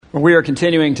We are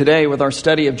continuing today with our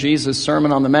study of Jesus'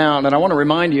 Sermon on the Mount, and I want to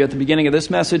remind you at the beginning of this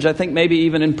message, I think maybe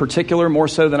even in particular, more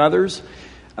so than others,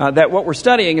 that what we're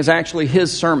studying is actually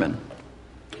his sermon.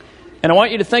 And I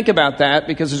want you to think about that,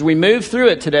 because as we move through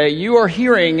it today, you are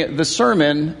hearing the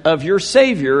sermon of your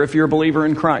Savior if you're a believer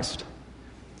in Christ.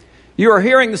 You are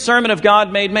hearing the sermon of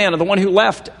God made man, of the one who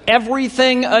left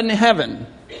everything in heaven,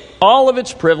 all of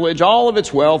its privilege, all of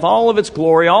its wealth, all of its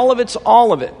glory, all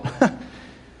of it.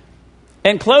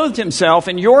 And clothed himself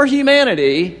in your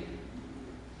humanity,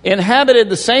 inhabited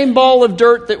the same ball of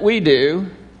dirt that we do,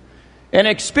 and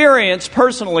experienced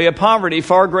personally a poverty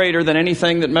far greater than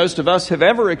anything that most of us have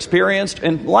ever experienced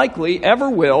and likely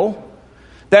ever will,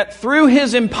 that through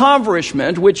his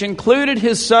impoverishment, which included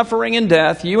his suffering and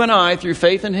death, you and I, through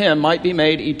faith in him, might be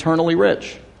made eternally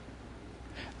rich.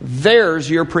 There's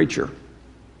your preacher.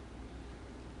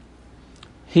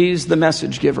 He's the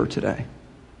message giver today.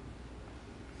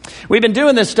 We've been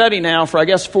doing this study now for,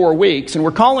 4 weeks, and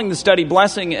we're calling the study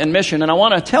Blessing and Mission, and I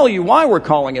want to tell you why we're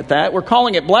calling it that. We're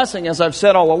calling it blessing, as I've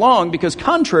said all along, because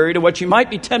contrary to what you might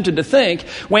be tempted to think,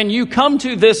 when you come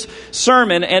to this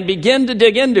sermon and begin to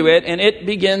dig into it, and it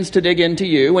begins to dig into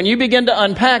you, when you begin to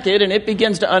unpack it, and it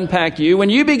begins to unpack you, when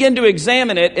you begin to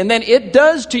examine it, and then it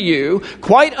does to you,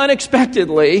 quite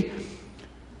unexpectedly,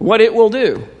 what it will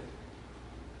do.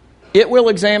 It will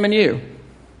examine you.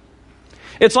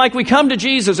 It's like we come to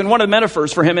Jesus, and one of the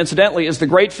metaphors for him, incidentally, is the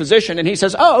great physician. And he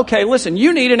says, okay, listen,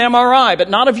 you need an MRI,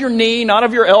 but not of your knee, not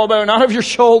of your elbow, not of your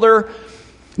shoulder,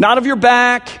 not of your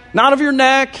back, not of your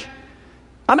neck.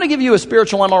 I'm going to give you a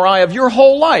spiritual MRI of your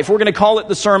whole life. We're going to call it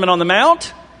the Sermon on the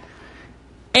Mount.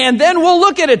 And then we'll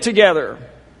look at it together.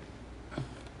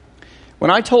 When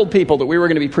I told people that we were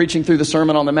going to be preaching through the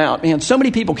Sermon on the Mount, man, so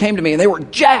many people came to me and they were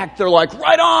jacked. They're like,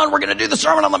 right on, we're going to do the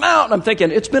Sermon on the Mount. And I'm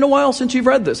thinking, it's been a while since you've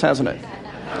read this, hasn't it?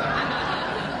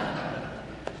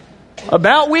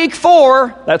 About week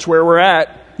 4, that's where we're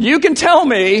at, you can tell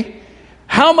me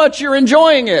how much you're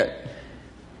enjoying it.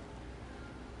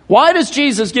 Why does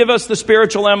Jesus give us the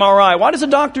spiritual MRI? Why does a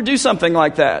doctor do something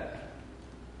like that?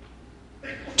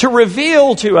 To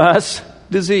reveal to us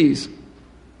disease.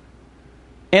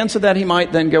 And so that he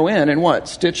might then go in and what?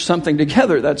 Stitch something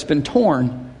together that's been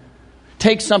torn.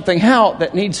 Take something out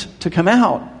that needs to come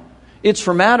out. It's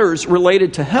for matters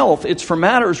related to health. It's for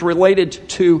matters related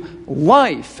to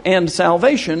life and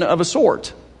salvation of a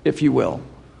sort, if you will.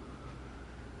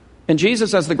 And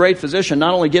Jesus, as the great physician,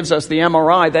 not only gives us the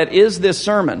MRI that is this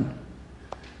sermon,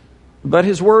 but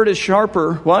his word is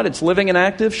sharper. What? It's living and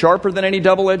active, sharper than any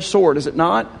double-edged sword, is it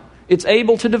not? It's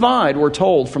able to divide, we're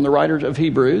told from the writer of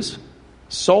Hebrews,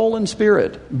 soul and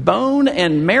spirit, bone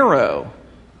and marrow.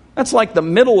 That's like the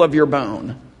middle of your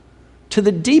bone. To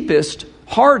the deepest,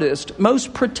 hardest,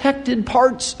 most protected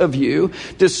parts of you,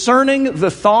 discerning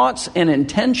the thoughts and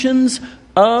intentions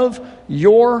of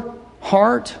your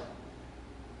heart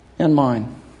and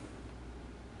mind.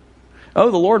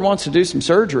 Oh, the Lord wants to do some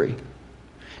surgery.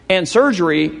 And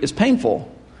surgery is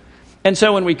painful. And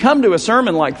so when we come to a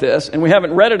sermon like this, and we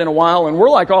haven't read it in a while, and we're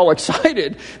like all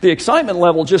excited, the excitement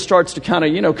level just starts to kind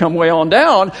of, come way on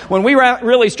down. When we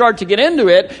really start to get into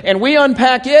it, and we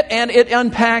unpack it, and it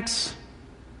unpacks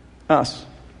us.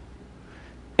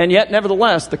 And yet,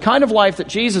 nevertheless, the kind of life that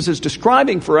Jesus is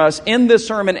describing for us in this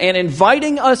sermon and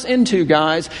inviting us into,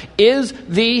 guys, is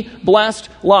the blessed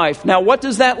life. Now, what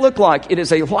does that look like? It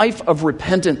is a life of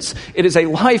repentance. It is a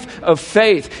life of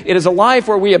faith. It is a life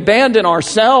where we abandon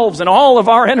ourselves and all of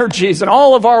our energies and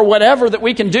all of our whatever that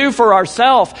we can do for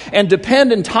ourselves and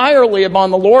depend entirely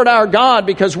upon the Lord our God,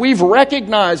 because we've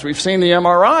recognized, we've seen the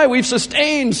MRI, we've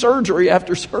sustained surgery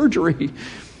after surgery,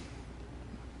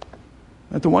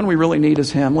 that the one we really need is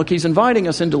him. Look, he's inviting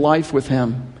us into life with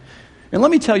him. And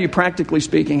let me tell you, practically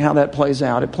speaking, how that plays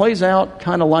out. It plays out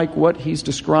kind of like what he's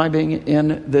describing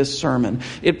in this sermon.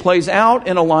 It plays out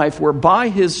in a life where by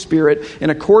his Spirit, in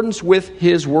accordance with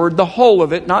his word, the whole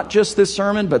of it, not just this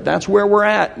sermon, but that's where we're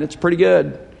at, and it's pretty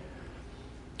good.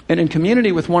 And in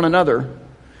community with one another,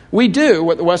 we do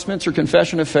what the Westminster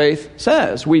Confession of Faith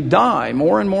says. We die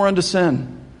more and more unto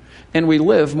sin, and we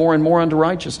live more and more unto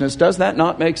righteousness. Does that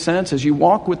not make sense? As you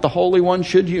walk with the Holy One,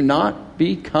 should you not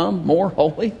become more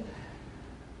holy?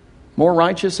 More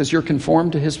righteous as you're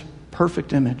conformed to his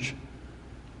perfect image.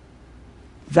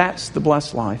 That's the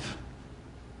blessed life.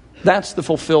 That's the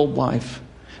fulfilled life.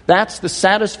 That's the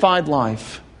satisfied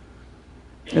life.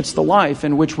 It's the life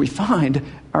in which we find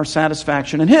our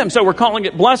satisfaction in him. So we're calling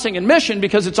it blessing and mission,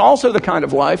 because it's also the kind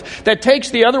of life that takes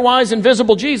the otherwise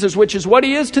invisible Jesus, which is what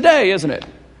he is today, isn't it?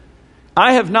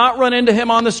 I have not run into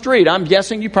him on the street. I'm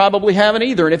guessing you probably haven't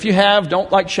either. And if you have,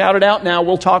 don't shout it out now.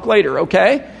 We'll talk later,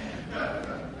 okay?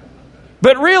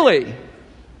 But really,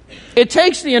 it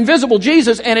takes the invisible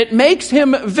Jesus and it makes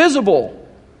him visible.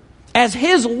 As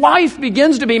his life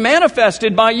begins to be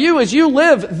manifested by you as you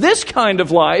live this kind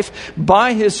of life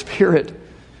by his Spirit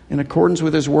in accordance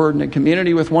with his word and in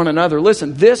community with one another.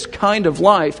 Listen, this kind of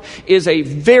life is a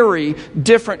very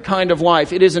different kind of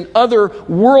life. It is an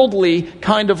otherworldly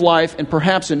kind of life, and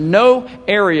perhaps in no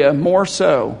area more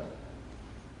so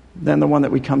than the one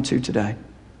that we come to today.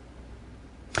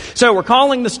 So we're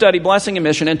calling the study Blessing and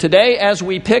Mission, and today as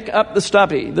we pick up the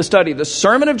study, the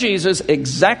sermon of Jesus,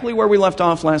 exactly where we left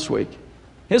off last week,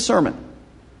 his sermon.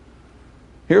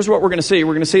 Here's what we're going to see.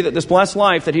 We're going to see that this blessed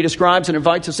life that he describes and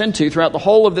invites us into throughout the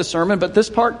whole of this sermon, but this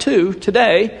part 2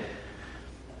 today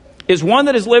is one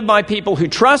that is lived by people who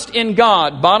trust in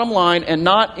God, bottom line, and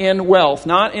not in wealth,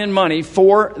 not in money,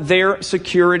 for their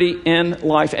security in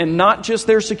life, and not just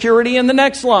their security in the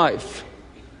next life.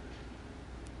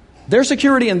 Their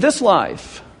security in this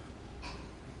life,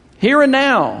 here and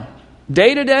now,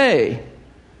 day to day,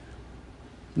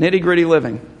 nitty-gritty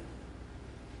living.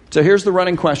 So here's the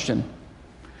running question.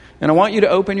 And I want you to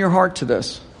open your heart to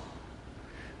this.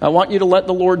 I want you to let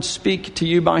the Lord speak to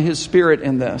you by his Spirit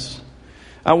in this.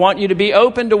 I want you to be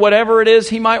open to whatever it is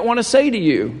he might want to say to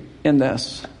you in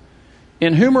this.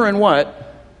 In whom or in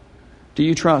what do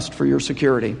you trust for your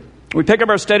security? We pick up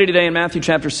our study today in Matthew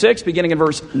chapter 6, beginning in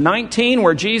verse 19,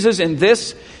 where Jesus in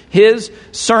this, his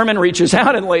sermon, reaches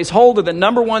out and lays hold of the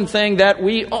number one thing that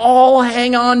we all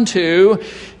hang on to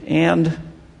and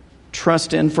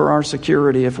trust in for our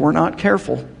security if we're not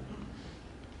careful.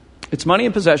 It's money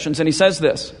and possessions, and he says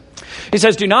this. He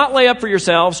says, do not lay up for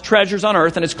yourselves treasures on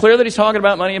earth, and it's clear that he's talking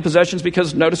about money and possessions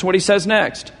because notice what he says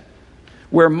next.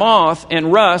 Where moth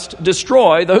and rust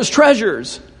destroy those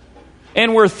treasures.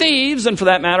 And where thieves, and for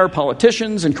that matter,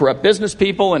 politicians and corrupt business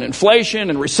people and inflation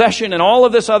and recession and all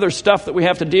of this other stuff that we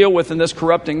have to deal with in this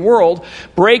corrupting world,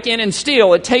 break in and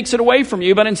steal, it takes it away from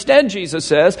you. But instead, Jesus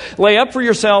says, lay up for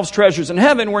yourselves treasures in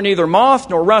heaven where neither moth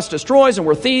nor rust destroys and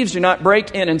where thieves do not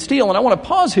break in and steal. And I want to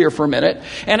pause here for a minute.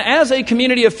 And as a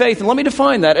community of faith, and let me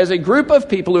define that, as a group of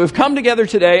people who have come together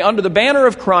today under the banner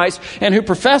of Christ and who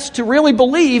profess to really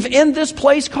believe in this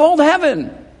place called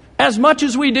heaven, as much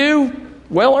as we do,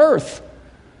 well, earth.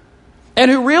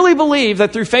 And who really believe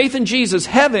that through faith in Jesus,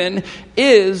 heaven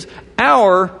is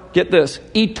our, get this,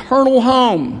 eternal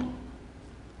home.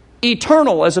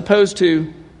 Eternal as opposed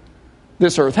to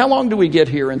this earth. How long do we get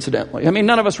here, incidentally? I mean,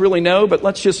 none of us really know, but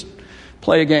let's just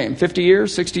play a game. 50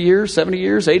 years, 60 years, 70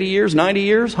 years, 80 years, 90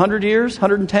 years, 100 years,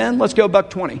 110? Let's go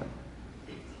 $120.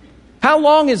 How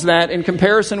long is that in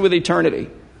comparison with eternity?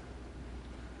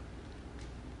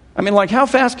 I mean, like, how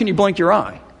fast can you blink your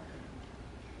eye?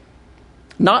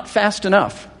 Not fast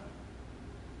enough.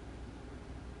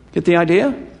 Get the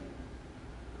idea?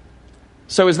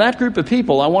 So as that group of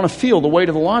people, I want to feel the weight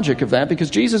of the logic of that because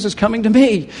Jesus is coming to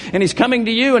me and he's coming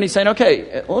to you and he's saying,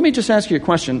 okay, let me just ask you a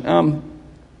question.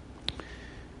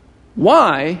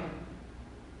 Why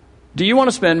do you want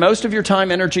to spend most of your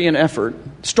time, energy, and effort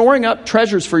storing up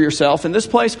treasures for yourself in this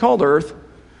place called earth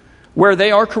where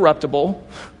they are corruptible,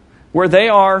 where they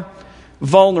are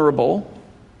vulnerable,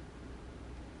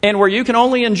 and where you can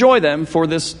only enjoy them for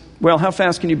this, well, how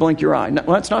fast can you blink your eye? No,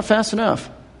 well, that's not fast enough.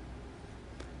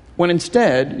 When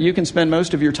instead, you can spend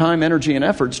most of your time, energy, and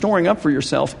effort storing up for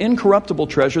yourself incorruptible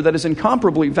treasure that is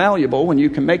incomparably valuable when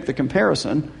you can make the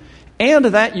comparison, and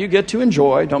that you get to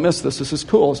enjoy, don't miss this is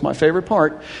cool, it's my favorite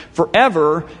part,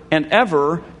 forever and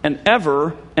ever and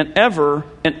ever and ever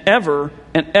and ever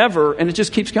and ever, and it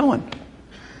just keeps going.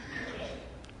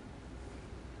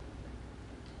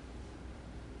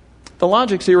 The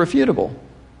logic's irrefutable.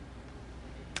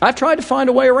 I've tried to find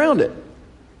a way around it.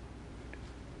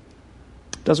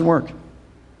 Doesn't work.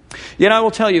 Yet I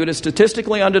will tell you, it is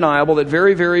statistically undeniable that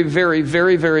very,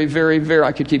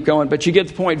 I could keep going, but you get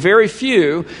the point, very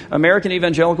few American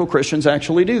evangelical Christians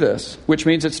actually do this, which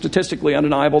means it's statistically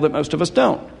undeniable that most of us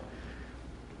don't.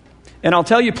 And I'll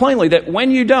tell you plainly that when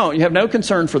you don't, you have no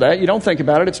concern for that, you don't think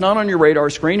about it, it's not on your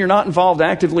radar screen, you're not involved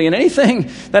actively in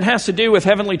anything that has to do with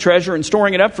heavenly treasure and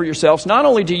storing it up for yourselves, not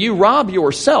only do you rob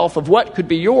yourself of what could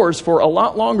be yours for a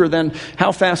lot longer than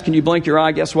how fast can you blink your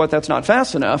eye, guess what, that's not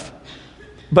fast enough,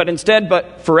 but instead,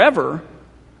 but forever,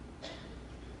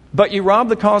 but you rob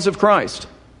the cause of Christ,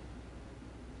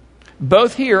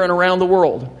 both here and around the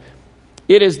world.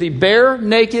 It is the bare,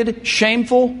 naked,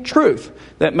 shameful truth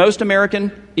that most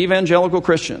American evangelical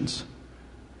Christians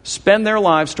spend their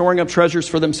lives storing up treasures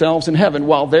for themselves in heaven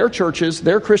while their churches,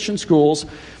 their Christian schools,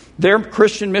 their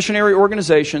Christian missionary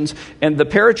organizations, and the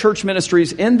parachurch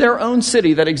ministries in their own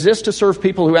city that exist to serve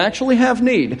people who actually have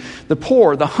need, the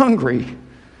poor, the hungry,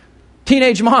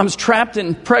 Teenage moms trapped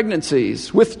in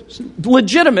pregnancies with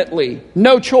legitimately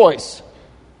no choice,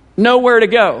 nowhere to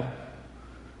go,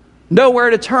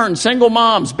 nowhere to turn. Single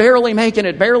moms barely making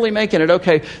it.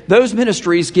 Okay, those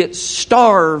ministries get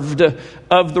starved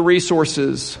of the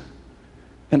resources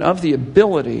and of the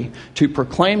ability to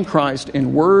proclaim Christ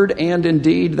in word and in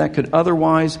deed that could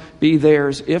otherwise be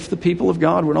theirs if the people of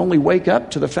God would only wake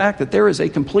up to the fact that there is a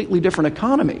completely different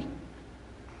economy,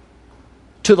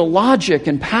 to the logic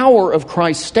and power of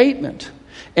Christ's statement,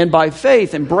 and by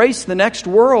faith embrace the next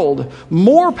world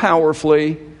more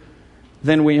powerfully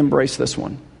than we embrace this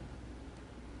one.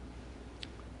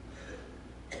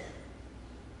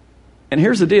 And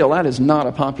here's the deal, that is not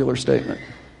a popular statement.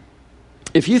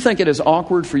 If you think it is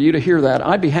awkward for you to hear that,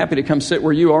 I'd be happy to come sit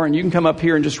where you are and you can come up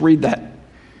here and just read that.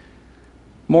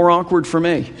 More awkward for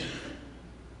me.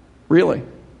 Really.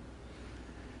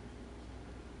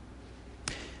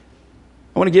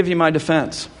 I want to give you my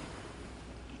defense.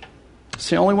 It's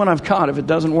the only one I've got. If it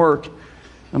doesn't work,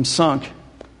 I'm sunk.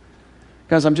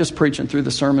 Guys, I'm just preaching through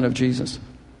the sermon of Jesus.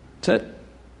 That's it.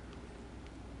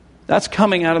 That's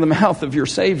coming out of the mouth of your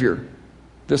Savior,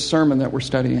 this sermon that we're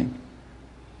studying.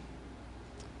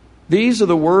 These are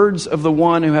the words of the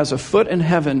one who has a foot in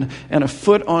heaven and a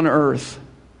foot on earth,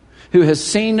 who has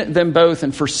seen them both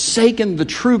and forsaken the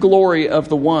true glory of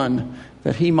the one,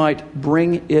 that he might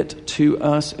bring it to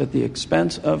us at the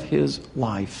expense of his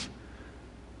life.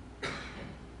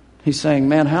 He's saying,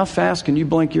 man, how fast can you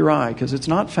blink your eye? Because it's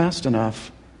not fast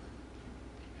enough.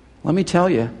 Let me tell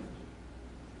you,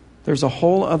 there's a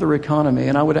whole other economy.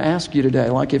 And I would ask you today,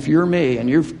 like if you're me and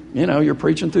you're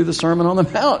preaching through the Sermon on the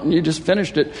Mount and you just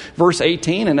finished at verse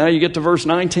 18 and now you get to verse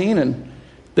 19 and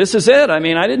this is it. I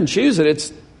mean, I didn't choose it.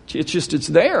 It's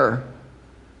there.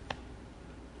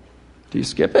 Do you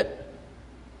skip it?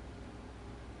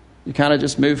 You kind of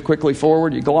just move quickly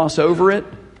forward. You gloss over it.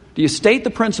 Do you state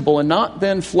the principle and not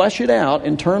then flesh it out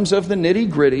in terms of the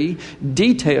nitty-gritty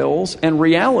details and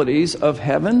realities of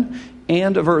heaven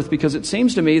and of earth? Because it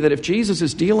seems to me that if Jesus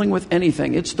is dealing with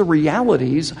anything, it's the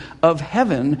realities of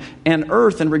heaven and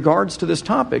earth in regards to this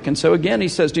topic. And so again, he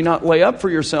says, do not lay up for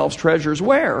yourselves treasures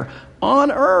where? On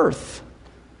earth.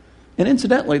 And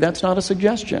incidentally, that's not a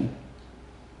suggestion.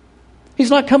 He's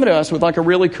not coming to us with like a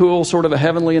really cool sort of a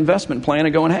heavenly investment plan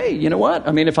and going, hey, you know what?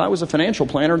 I mean, if I was a financial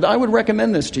planner, I would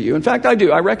recommend this to you. In fact, I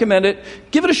do. I recommend it.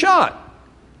 Give it a shot.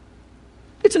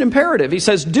 It's an imperative. He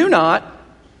says, do not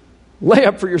lay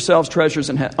up for yourselves treasures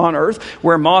on earth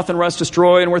where moth and rust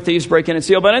destroy and where thieves break in and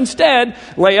steal. But instead,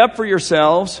 lay up for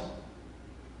yourselves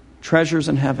treasures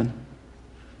in heaven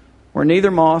where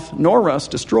neither moth nor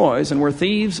rust destroys and where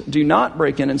thieves do not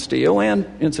break in and steal, and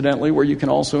incidentally, where you can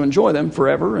also enjoy them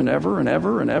forever and ever and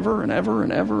ever and ever and ever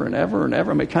and ever and ever and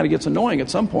ever. I mean, it kind of gets annoying at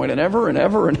some point, and ever and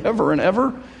ever and ever and ever.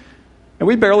 And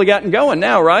we've barely gotten going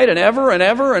now, right? And ever and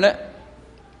ever and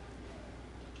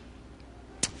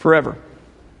forever.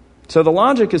 So the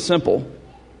logic is simple,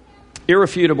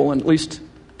 irrefutable, at least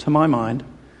to my mind.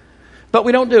 But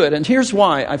we don't do it. And here's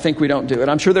why I think we don't do it.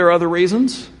 I'm sure there are other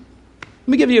reasons. Let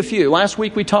me give you a few. Last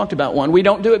week we talked about one. We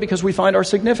don't do it because we find our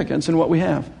significance in what we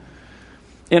have,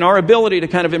 in our ability to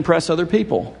kind of impress other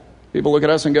people. People look at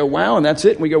us and go, wow, and that's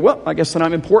it. And we go, well, I guess then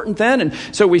I'm important then. And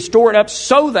so we store it up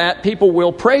so that people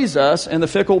will praise us, and the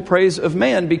fickle praise of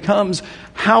man becomes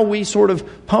how we sort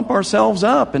of pump ourselves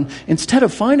up. And instead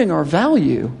of finding our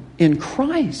value in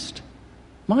Christ,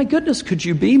 my goodness, could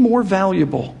you be more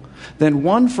valuable than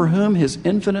one for whom his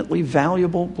infinitely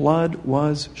valuable blood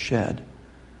was shed?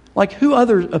 Like what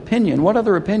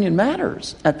other opinion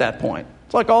matters at that point?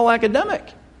 It's like all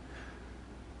academic.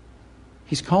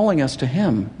 He's calling us to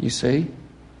him, you see,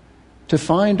 to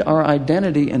find our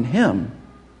identity in him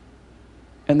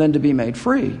and then to be made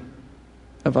free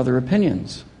of other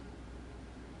opinions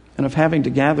and of having to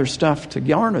gather stuff to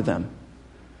garner them.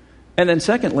 And then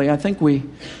secondly, I think we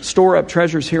store up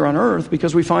treasures here on earth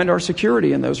because we find our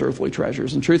security in those earthly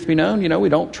treasures. And truth be known, we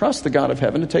don't trust the God of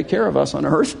heaven to take care of us on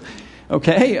earth.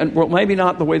 Okay? And well, maybe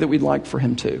not the way that we'd like for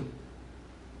him to.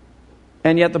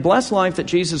 And yet the blessed life that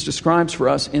Jesus describes for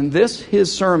us in this,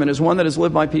 his sermon, is one that is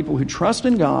lived by people who trust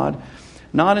in God,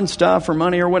 not in stuff or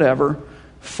money or whatever,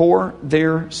 for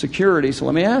their security. So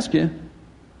let me ask you,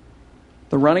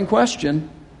 the running question,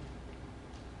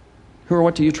 who or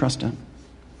what do you trust in?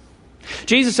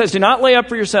 Jesus says, do not lay up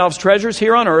for yourselves treasures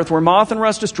here on earth where moth and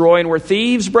rust destroy and where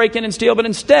thieves break in and steal, but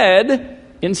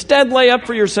Instead, lay up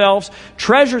for yourselves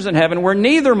treasures in heaven where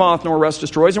neither moth nor rust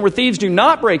destroys and where thieves do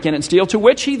not break in and steal, to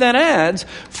which he then adds,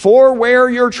 for where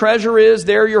your treasure is,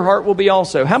 there your heart will be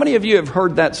also. How many of you have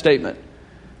heard that statement?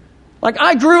 Like,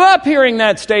 I grew up hearing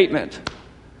that statement.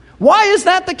 Why is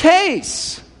that the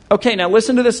case? Okay, now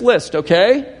listen to this list,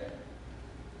 okay?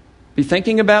 Be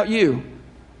thinking about you.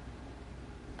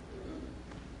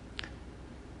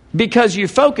 Because you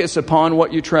focus upon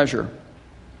what you treasure.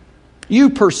 You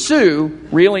pursue,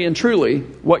 really and truly,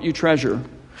 what you treasure.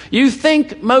 You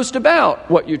think most about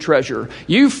what you treasure.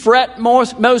 You fret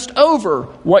most over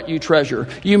what you treasure.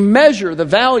 You measure the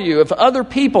value of other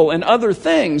people and other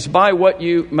things by what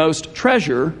you most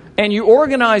treasure. And you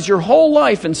organize your whole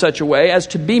life in such a way as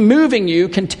to be moving you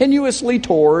continuously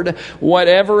toward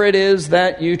whatever it is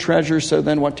that you treasure. So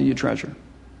then what do you treasure?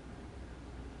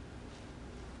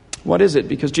 What is it?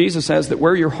 Because Jesus says that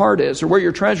where your heart is, or where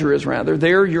your treasure is rather,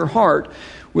 there your heart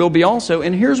will be also.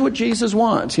 And here's what Jesus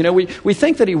wants. You know, we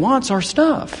think that He wants our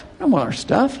stuff. I don't want our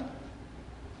stuff.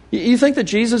 You think that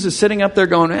Jesus is sitting up there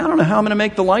going, I don't know how I'm going to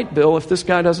make the light bill if this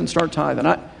guy doesn't start tithing.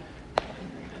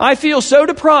 I feel so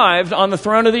deprived on the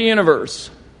throne of the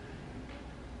universe.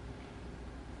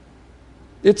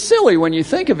 It's silly when you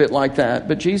think of it like that,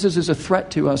 but Jesus is a threat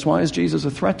to us. Why is Jesus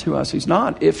a threat to us? He's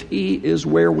not if He is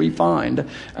where we find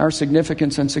our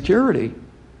significance and security.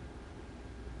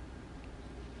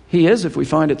 He is if we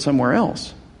find it somewhere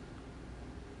else.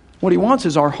 What He wants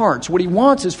is our hearts. What He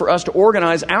wants is for us to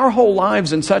organize our whole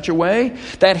lives in such a way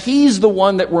that He's the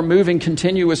one that we're moving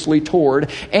continuously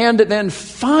toward, and then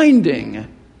finding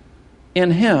in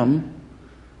Him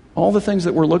all the things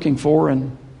that we're looking for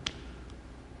and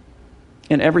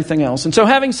everything else. And so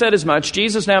having said as much,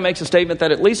 Jesus now makes a statement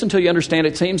that at least until you understand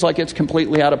it seems like it's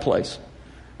completely out of place.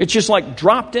 It's just like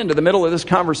dropped into the middle of this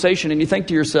conversation and you think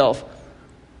to yourself,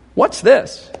 what's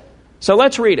this? So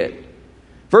let's read it.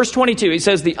 Verse 22, he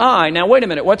says the eye. Now wait a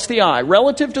minute, what's the eye?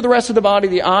 Relative to the rest of the body,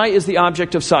 the eye is the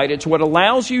object of sight. It's what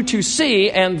allows you to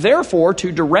see and therefore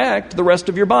to direct the rest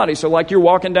of your body. So like you're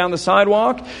walking down the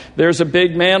sidewalk, there's a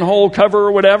big manhole cover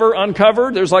or whatever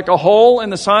uncovered. There's like a hole in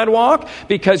the sidewalk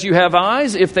because you have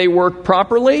eyes. If they work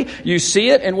properly, you see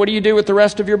it. And what do you do with the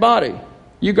rest of your body?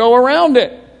 You go around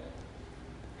it.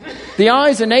 The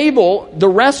eyes enable the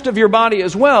rest of your body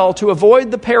as well to avoid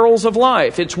the perils of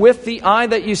life. It's with the eye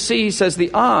that you see. He says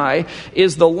the eye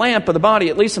is the lamp of the body,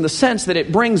 at least in the sense that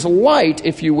it brings light,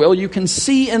 if you will. You can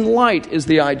see in light is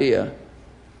the idea.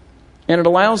 And it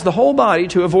allows the whole body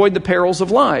to avoid the perils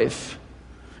of life.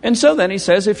 And so then he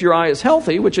says if your eye is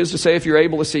healthy, which is to say if you're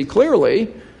able to see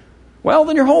clearly, well,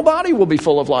 then your whole body will be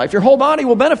full of life. Your whole body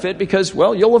will benefit because,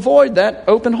 well, you'll avoid that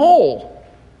open hole.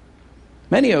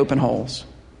 Many open holes.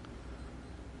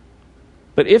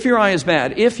 But if your eye is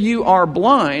bad, if you are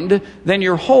blind, then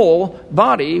your whole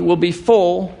body will be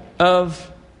full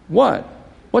of what?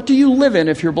 What do you live in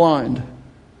if you're blind?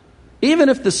 Even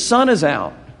if the sun is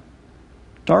out,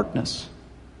 darkness.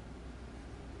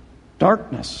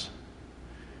 Darkness.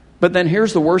 But then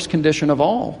here's the worst condition of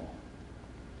all.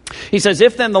 He says,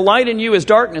 if then the light in you is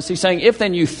darkness, he's saying, if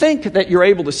then you think that you're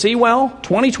able to see well,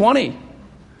 20/20,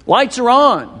 lights are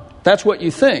on. That's what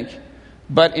you think.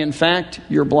 But in fact,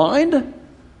 you're blind?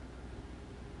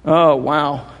 Oh,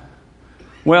 wow.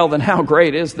 Well, then how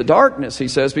great is the darkness, he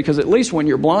says, because at least when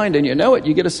you're blind and you know it,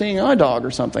 you get a seeing eye dog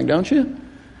or something, don't you?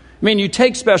 I mean, you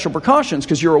take special precautions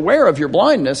because you're aware of your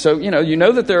blindness. So, you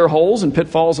know that there are holes and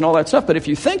pitfalls and all that stuff. But if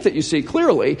you think that you see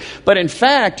clearly, but in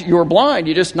fact you're blind,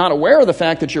 you're just not aware of the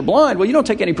fact that you're blind, well, you don't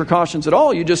take any precautions at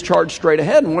all. You just charge straight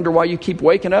ahead and wonder why you keep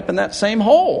waking up in that same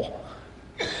hole.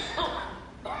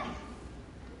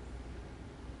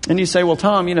 And you say, well,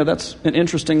 Tom, that's an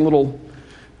interesting little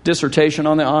dissertation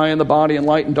on the eye and the body and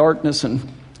light and darkness. And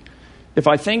if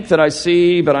I think that I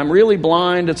see, but I'm really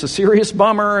blind, it's a serious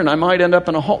bummer and I might end up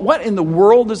in a hole. What in the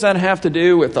world does that have to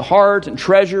do with the heart and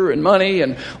treasure and money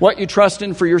and what you trust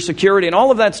in for your security and all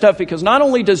of that stuff? Because not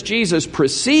only does Jesus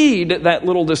precede that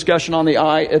little discussion on the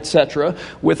eye, etc.,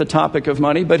 with the topic of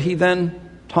money, but he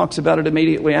then talks about it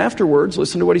immediately afterwards.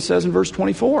 Listen to what he says in verse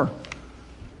 24.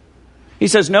 He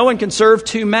says, no one can serve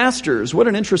two masters. What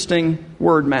an interesting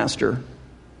word, master.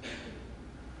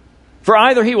 For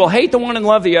either he will hate the one and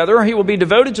love the other, or he will be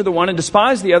devoted to the one and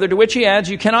despise the other, to which he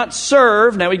adds, you cannot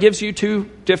serve. Now he gives you two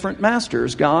different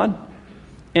masters, God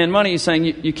and money. He's saying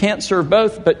you can't serve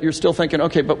both, but you're still thinking,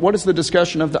 okay, but what is the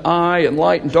discussion of the eye and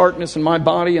light and darkness and my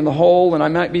body and the whole, and I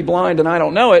might be blind and I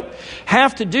don't know it,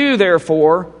 have to do,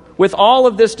 therefore, with all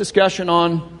of this discussion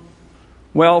on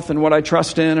wealth and what I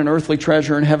trust in and earthly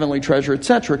treasure and heavenly treasure,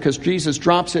 etc., because Jesus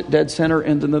drops it dead center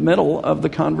into the middle of the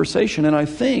conversation. And I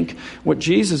think what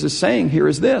Jesus is saying here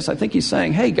is this. I think he's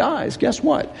saying, hey guys, guess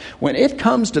what? When it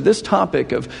comes to this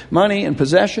topic of money and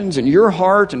possessions and your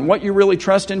heart and what you really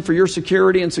trust in for your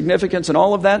security and significance and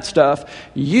all of that stuff,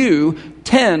 you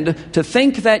tend to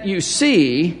think that you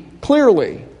see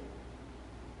clearly,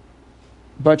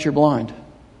 but you're blind.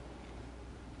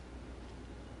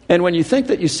 And when you think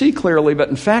that you see clearly, but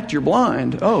in fact you're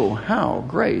blind, oh, how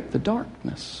great the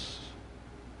darkness.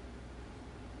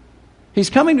 He's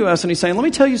coming to us and he's saying, let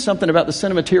me tell you something about the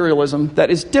sin of materialism that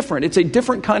is different. It's a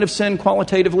different kind of sin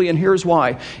qualitatively, and here's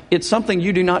why. It's something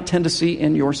you do not tend to see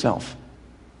in yourself.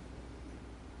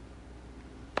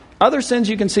 Other sins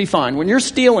you can see fine. When you're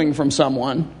stealing from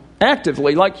someone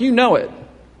actively, like you know it,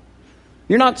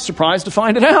 you're not surprised to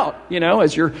find it out,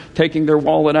 as you're taking their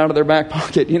wallet out of their back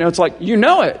pocket. It's like, you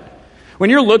know it. When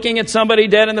you're looking at somebody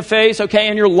dead in the face, okay,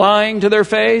 and you're lying to their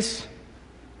face,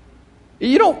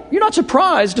 you're not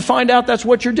surprised to find out that's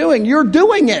what you're doing. You're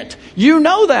doing it. You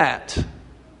know that.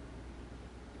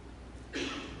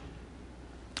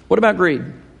 What about greed?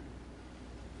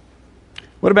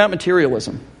 What about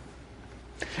materialism?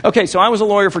 Okay, so I was a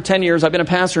lawyer for 10 years. I've been a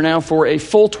pastor now for a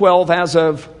full 12 as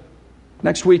of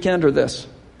next weekend or this.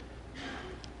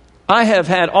 I have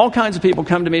had all kinds of people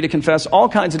come to me to confess all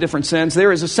kinds of different sins.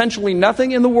 There is essentially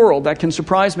nothing in the world that can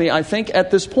surprise me, I think,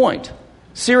 at this point.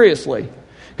 Seriously.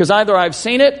 Because either I've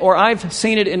seen it or I've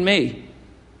seen it in me.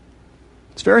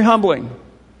 It's very humbling.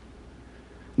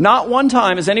 Not one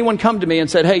time has anyone come to me and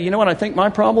said, hey, you know what I think my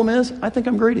problem is? I think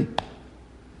I'm greedy.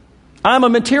 I'm a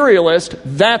materialist.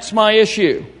 That's my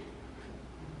issue.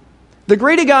 The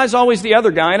greedy guy is always the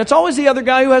other guy, and it's always the other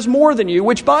guy who has more than you,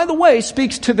 which, by the way,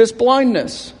 speaks to this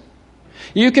blindness.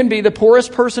 You can be the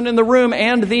poorest person in the room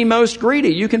and the most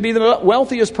greedy. You can be the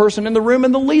wealthiest person in the room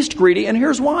and the least greedy. And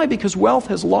here's why. Because wealth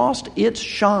has lost its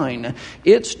shine,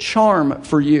 its charm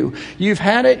for you. You've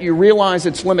had it. You realize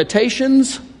its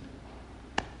limitations.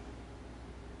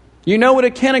 You know what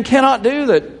it can and cannot do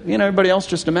that everybody else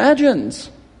just imagines.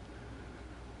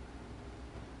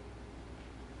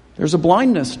 There's a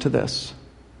blindness to this.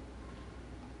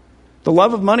 The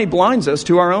love of money blinds us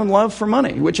to our own love for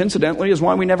money, which incidentally is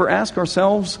why we never ask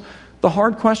ourselves the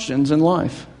hard questions in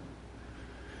life.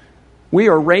 We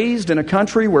are raised in a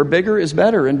country where bigger is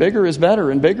better and bigger is better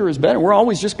and bigger is better. We're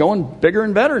always just going bigger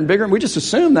and better and bigger, and we just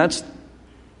assume that's,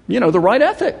 the right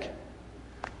ethic.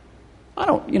 I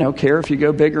don't, care if you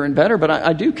go bigger and better, but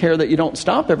I do care that you don't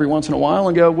stop every once in a while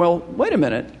and go, well, wait a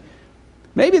minute.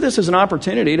 Maybe this is an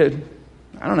opportunity to,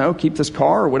 keep this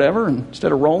car or whatever, and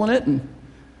instead of rolling it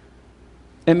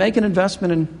and make an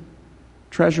investment in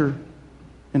treasure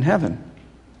in heaven.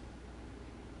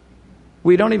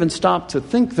 We don't even stop to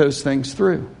think those things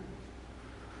through.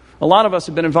 A lot of us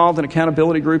have been involved in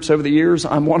accountability groups over the years.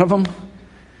 I'm one of them.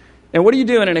 And what do you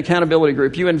do in an accountability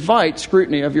group? You invite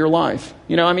scrutiny of your life.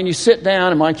 You sit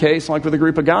down, in my case, like with a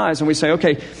group of guys, and we say,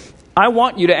 okay, I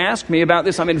want you to ask me about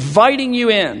this. I'm inviting you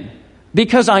in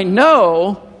because I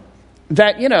know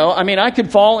that, I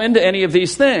could fall into any of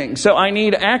these things. So I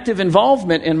need active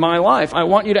involvement in my life. I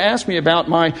want you to ask me about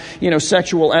my,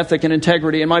 sexual ethic and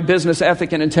integrity and my business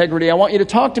ethic and integrity. I want you to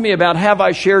talk to me about, have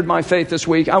I shared my faith this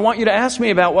week? I want you to ask me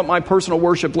about what my personal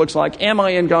worship looks like. Am I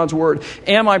in God's Word?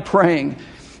 Am I praying?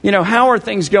 How are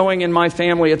things going in my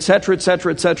family, et cetera, et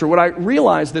cetera, et cetera. What I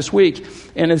realized this week,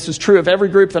 and this is true of every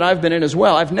group that I've been in as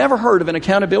well, I've never heard of an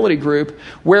accountability group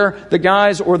where the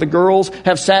guys or the girls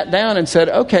have sat down and said,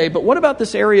 okay, but what about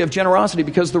this area of generosity?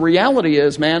 Because the reality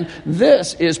is, man,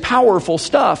 this is powerful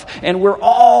stuff, and we're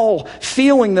all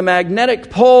feeling the magnetic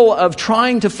pull of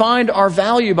trying to find our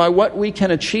value by what we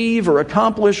can achieve or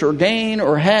accomplish or gain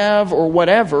or have or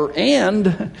whatever,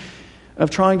 and of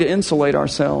trying to insulate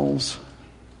ourselves,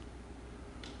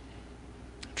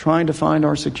 trying to find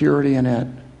our security in it.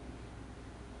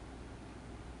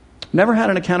 Never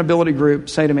had an accountability group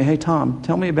say to me, hey, Tom,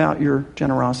 tell me about your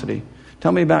generosity.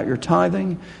 Tell me about your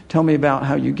tithing. Tell me about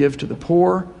how you give to the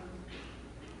poor.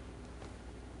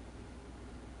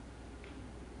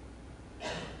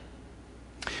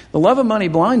 The love of money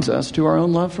blinds us to our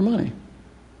own love for money.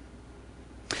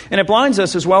 And it blinds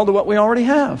us as well to what we already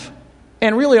have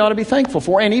and really ought to be thankful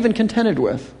for and even contented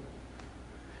with.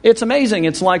 It's amazing.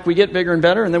 It's like we get bigger and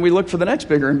better, and then we look for the next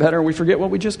bigger and better, and we forget what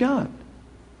we just got.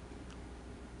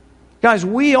 Guys,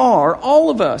 we are, all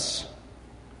of us,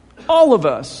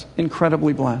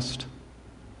 incredibly blessed.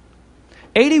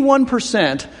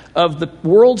 81% of the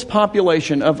world's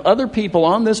population of other people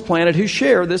on this planet who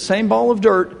share this same ball of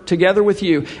dirt together with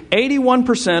you,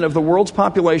 81% of the world's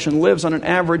population lives on an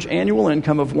average annual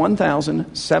income of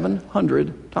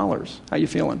 $1,700. How you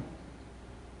feeling?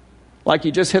 Like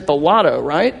you just hit the lotto,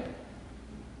 right?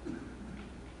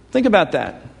 Think about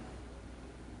that.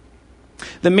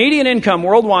 The median income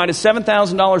worldwide is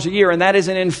 $7,000 a year, and that is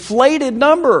an inflated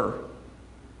number.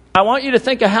 I want you to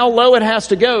think of how low it has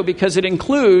to go because it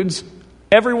includes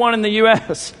everyone in the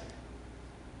U.S.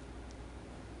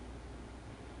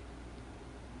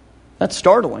 That's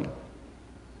startling.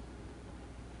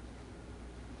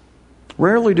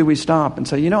 rarely do we stop and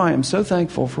say, I am so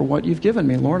thankful for what you've given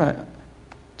me, Lord.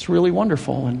 It's really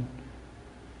wonderful, and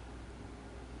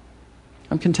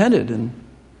I'm contented and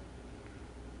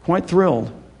quite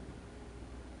thrilled.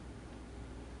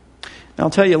 I'll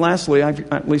tell you lastly,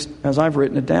 at least as I've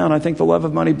written it down, I think the love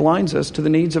of money blinds us to the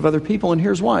needs of other people. And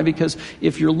here's why. Because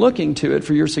if you're looking to it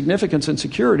for your significance and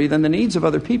security, then the needs of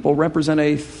other people represent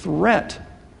a threat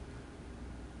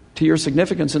to your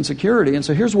significance and security. And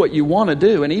so here's what you want to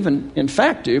do, and even in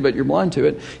fact do, but you're blind to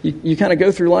it. You kind of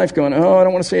go through life going, oh, I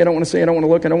don't want to see, I don't want to see, I don't want to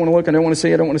look, I don't want to look, I don't want to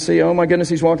see, I don't want to see. Oh my goodness,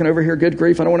 he's walking over here. Good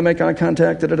grief, I don't want to make eye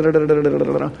contact.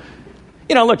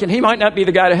 Look, and he might not be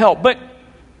the guy to help, but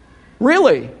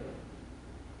really.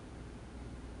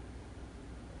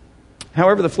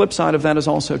 However, the flip side of that is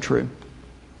also true.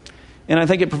 And I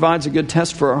think it provides a good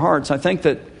test for our hearts. I think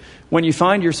that when you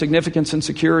find your significance and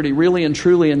security really and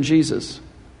truly in Jesus,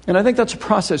 and I think that's a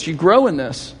process. You grow in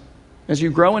this as you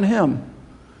grow in Him.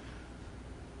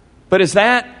 But as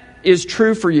that is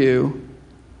true for you,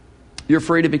 you're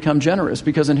free to become generous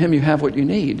because in Him you have what you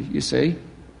need, you see.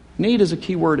 Need is a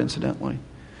key word, incidentally.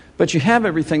 But you have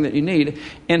everything that you need.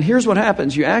 And here's what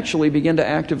happens. You actually begin to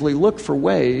actively look for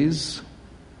ways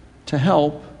to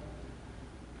help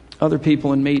other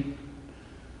people and meet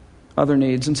other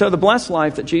needs. And so the blessed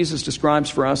life that Jesus describes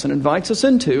for us and invites us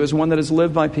into is one that is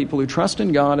lived by people who trust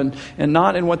in God and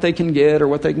not in what they can get or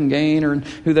what they can gain or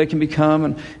who they can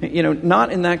become, and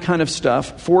not in that kind of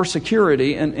stuff for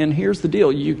security. And here's the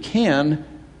deal. You can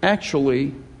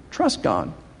actually trust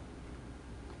God,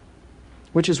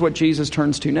 which is what Jesus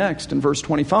turns to next in verse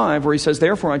 25, where He says,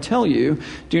 therefore I tell you,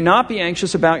 do not be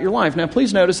anxious about your life. Now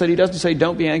please notice that He doesn't say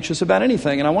don't be anxious about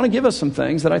anything. And I want to give us some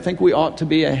things that I think we ought to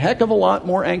be a heck of a lot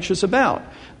more anxious about.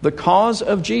 The cause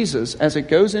of Jesus as it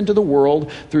goes into the world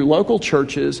through local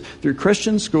churches, through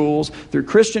Christian schools, through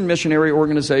Christian missionary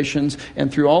organizations,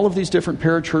 and through all of these different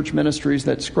parachurch ministries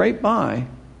that scrape by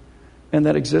and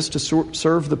that exist to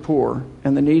serve the poor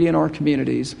and the needy in our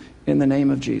communities in the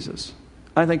name of Jesus.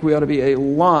 I think we ought to be a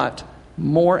lot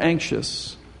more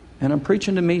anxious, and I'm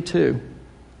preaching to me too,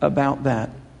 about that.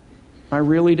 I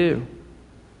really do.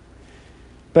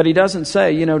 But He doesn't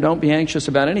say, don't be anxious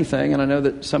about anything. And I know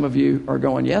that some of you are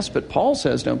going, yes, but Paul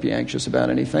says don't be anxious about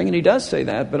anything. And he does say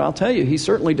that, but I'll tell you, he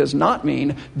certainly does not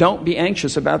mean don't be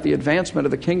anxious about the advancement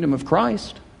of the kingdom of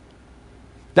Christ.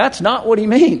 That's not what he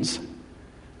means.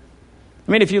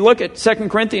 I mean, if you look at 2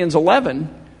 Corinthians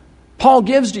 11, Paul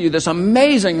gives to you this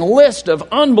amazing list of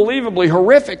unbelievably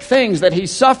horrific things that he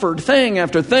suffered, thing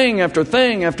after thing after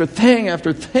thing after thing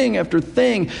after thing after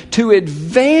thing, to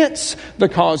advance the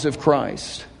cause of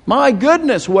Christ. My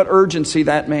goodness, what urgency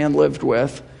that man lived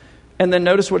with. And then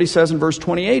notice what he says in verse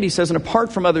 28. He says, and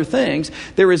apart from other things,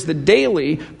 there is the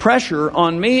daily pressure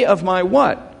on me of my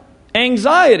what?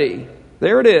 Anxiety.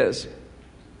 There it is.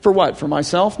 For what? For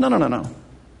myself? No.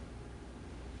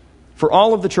 For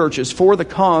all of the churches, for the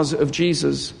cause of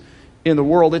Jesus in the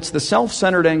world. It's the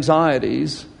self-centered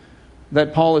anxieties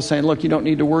that Paul is saying, look, you don't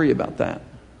need to worry about that.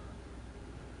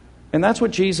 And that's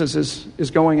what Jesus is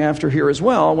going after here as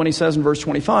well when he says in verse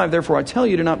 25, therefore I tell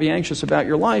you to not be anxious about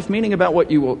your life, meaning about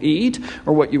what you will eat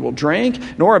or what you will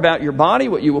drink, nor about your body,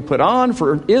 what you will put on,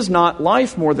 for is not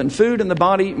life more than food and the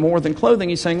body more than clothing?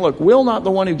 He's saying, look, will not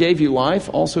the one who gave you life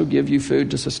also give you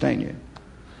food to sustain you?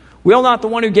 Will not the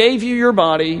one who gave you your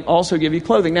body also give you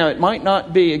clothing? Now, it might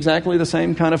not be exactly the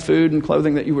same kind of food and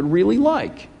clothing that you would really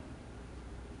like.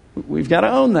 We've got to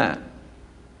own that.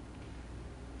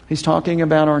 He's talking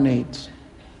about our needs.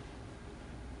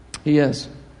 He is.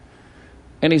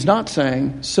 And he's not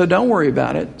saying, so don't worry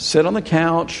about it. Sit on the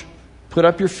couch, put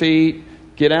up your feet,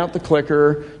 get out the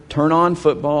clicker, turn on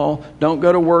football, don't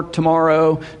go to work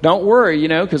tomorrow. Don't worry,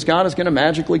 because God is going to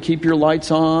magically keep your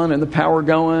lights on and the power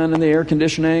going and the air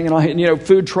conditioning. And,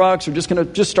 food trucks are just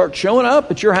going to start showing up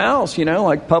at your house,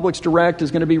 like Publix Direct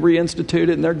is going to be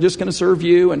reinstituted and they're just going to serve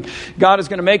you. And God is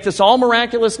going to make this all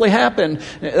miraculously happen.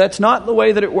 That's not the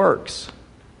way that it works.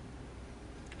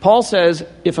 Paul says,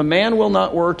 if a man will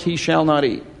not work, he shall not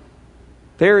eat.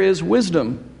 There is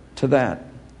wisdom to that.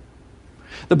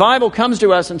 The Bible comes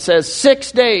to us and says,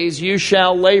 6 days you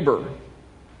shall labor.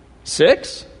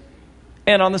 6?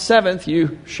 And on the 7th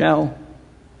you shall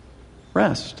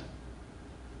rest.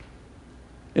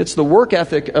 It's the work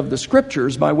ethic of the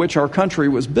Scriptures by which our country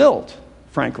was built,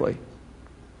 frankly.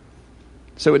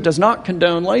 So it does not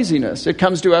condone laziness. It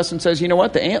comes to us and says, you know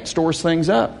what? The ant stores things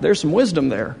up. There's some wisdom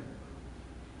there.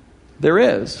 There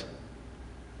is.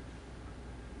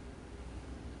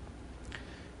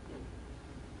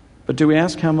 But do we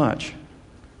ask how much?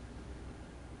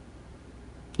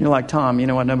 You're like, Tom, you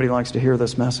know what? Nobody likes to hear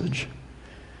this message.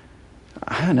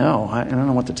 I know. I don't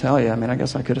know what to tell you. I mean, I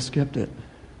guess I could have skipped it.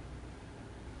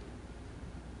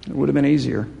 It would have been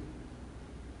easier.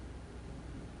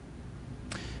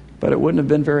 But it wouldn't have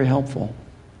been very helpful.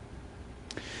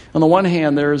 On the one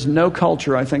hand, there is no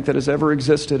culture, I think, that has ever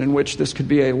existed in which this could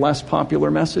be a less popular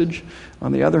message.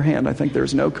 On the other hand, I think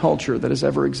there's no culture that has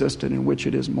ever existed in which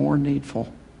it is more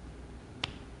needful.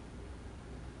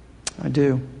 I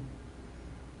do.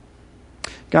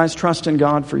 Guys, trust in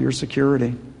God for your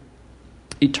security.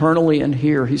 Eternally and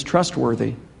here, He's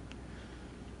trustworthy.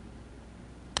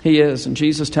 He is, and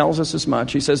Jesus tells us as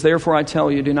much. He says, therefore I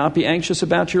tell you, do not be anxious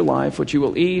about your life, what you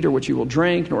will eat or what you will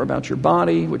drink, nor about your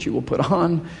body, what you will put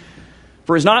on.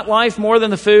 For is not life more than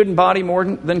the food, and body more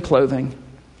than clothing?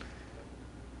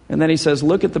 And then he says,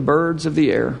 look at the birds of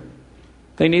the air.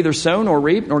 They neither sow nor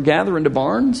reap nor gather into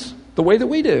barns the way that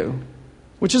we do,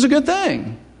 which is a good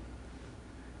thing.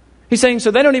 He's saying,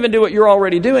 so they don't even do what you're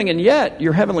already doing, and yet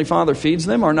your heavenly Father feeds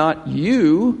them. Are not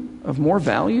you of more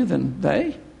value than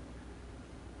they?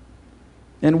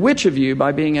 And which of you,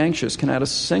 by being anxious, can add a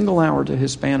single hour to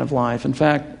his span of life? In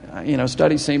fact,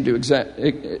 studies seem to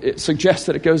it suggest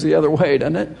that it goes the other way,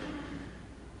 doesn't it?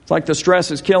 It's like the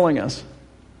stress is killing us.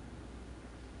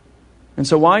 And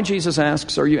so why, Jesus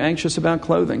asks, are you anxious about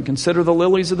clothing? Consider the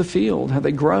lilies of the field, how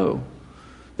they grow.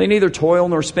 They neither toil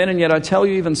nor spin, and yet I tell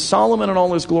you, even Solomon in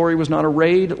all his glory was not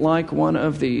arrayed like one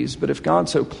of these. But if God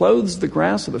so clothes the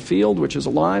grass of the field, which is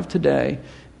alive today,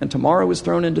 and tomorrow is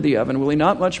thrown into the oven, will He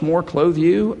not much more clothe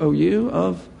you, O you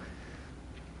of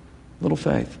little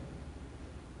faith?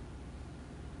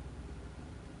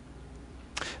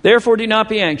 Therefore do not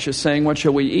be anxious, saying, what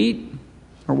shall we eat?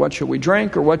 Or what shall we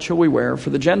drink? Or what shall we wear?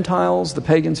 For the Gentiles, the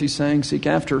pagans, He's saying, seek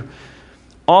after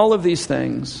all of these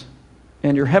things.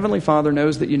 And your heavenly Father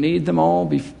knows that you need them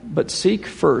all, but seek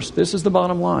first. This is the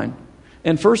bottom line.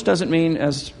 And first doesn't mean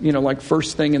as, like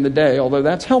first thing in the day, although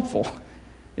that's helpful.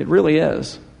 It really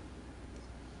is.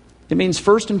 It means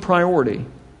first in priority.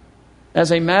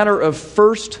 As a matter of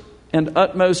first and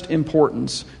utmost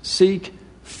importance, seek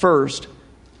first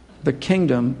the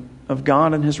kingdom of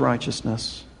God and His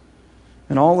righteousness.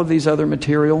 And all of these other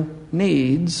material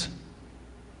needs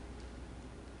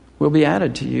will be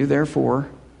added to you. Therefore,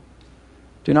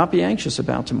 do not be anxious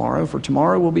about tomorrow, for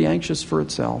tomorrow will be anxious for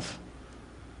itself.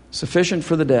 Sufficient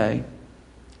for the day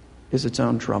is its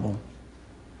own trouble.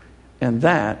 And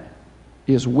that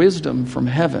is wisdom from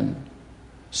heaven,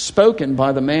 spoken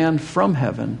by the man from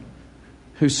heaven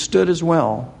who stood as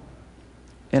well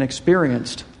and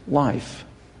experienced life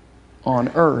on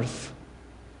earth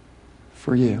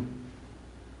for you.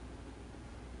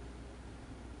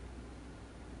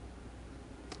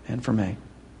 And for me.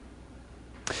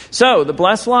 So, the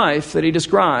blessed life that he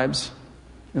describes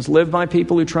is lived by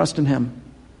people who trust in Him.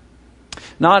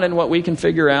 Not in what we can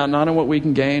figure out, not in what we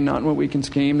can gain, not in what we can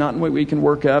scheme, not in what we can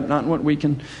work up, not in what we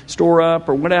can store up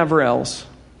or whatever else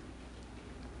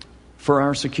for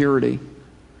our security.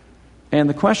 And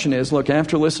the question is, look,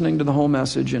 after listening to the whole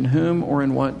message, in whom or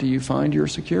in what do you find your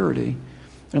security?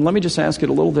 And let me just ask it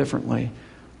a little differently.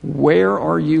 Where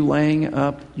are you laying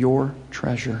up your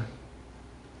treasure?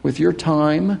 With your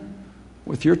time,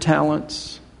 with your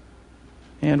talents,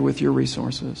 and with your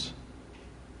resources?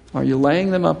 Are you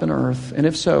laying them up in earth? And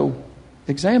if so,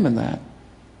 examine that.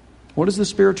 What does the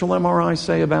spiritual MRI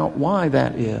say about why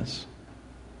that is?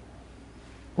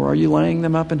 Or are you laying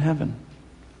them up in heaven?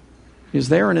 Is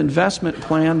there an investment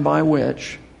plan by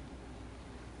which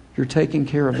you're taking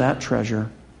care of that treasure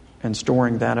and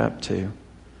storing that up too?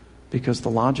 Because the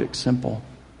logic's simple.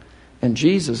 And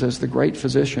Jesus, as the great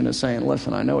physician, is saying,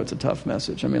 listen, I know it's a tough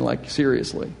message. I mean,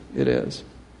 seriously, it is.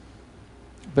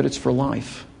 But it's for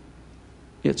life.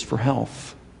 It's for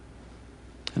health.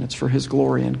 And it's for His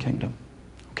glory and kingdom.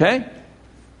 Okay?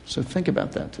 So think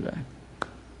about that today.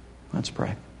 Let's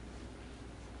pray.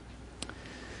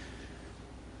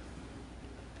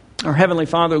 Our Heavenly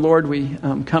Father, Lord, we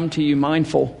come to You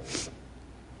mindful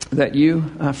that You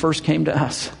first came to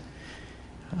us.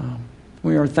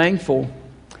 We are thankful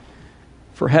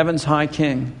for heaven's high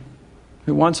King,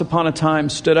 who once upon a time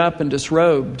stood up and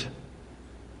disrobed,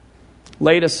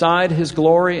 laid aside His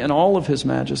glory and all of His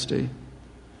majesty,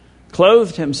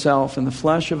 clothed Himself in the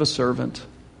flesh of a servant,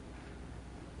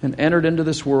 and entered into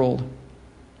this world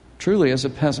truly as a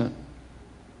peasant.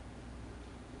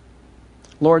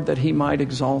 Lord, that He might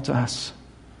exalt us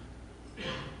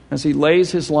as He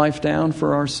lays His life down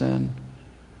for our sin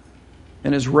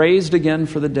and is raised again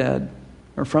for the dead,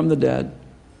 or from the dead.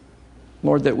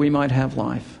 Lord, that we might have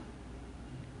life.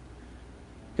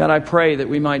 God, I pray that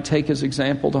we might take His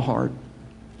example to heart,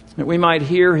 that we might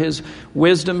hear His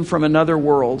wisdom from another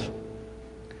world,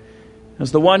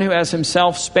 as the one who has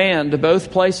himself spanned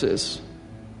both places,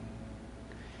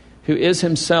 who is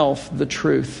himself the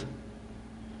truth.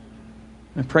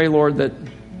 I pray, Lord, that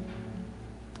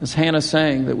as Hannah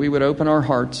sang, that we would open our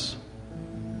hearts.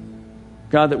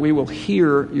 God, that we will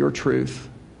hear your truth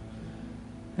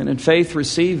and in faith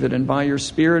receive it, and by your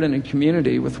Spirit and in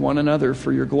community with one another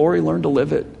for your glory, learn to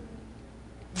live it.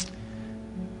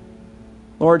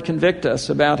 Lord, convict us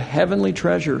about heavenly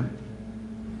treasure.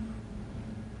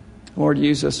 Lord,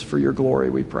 use us for your glory,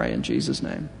 we pray in Jesus'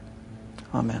 name.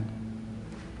 Amen.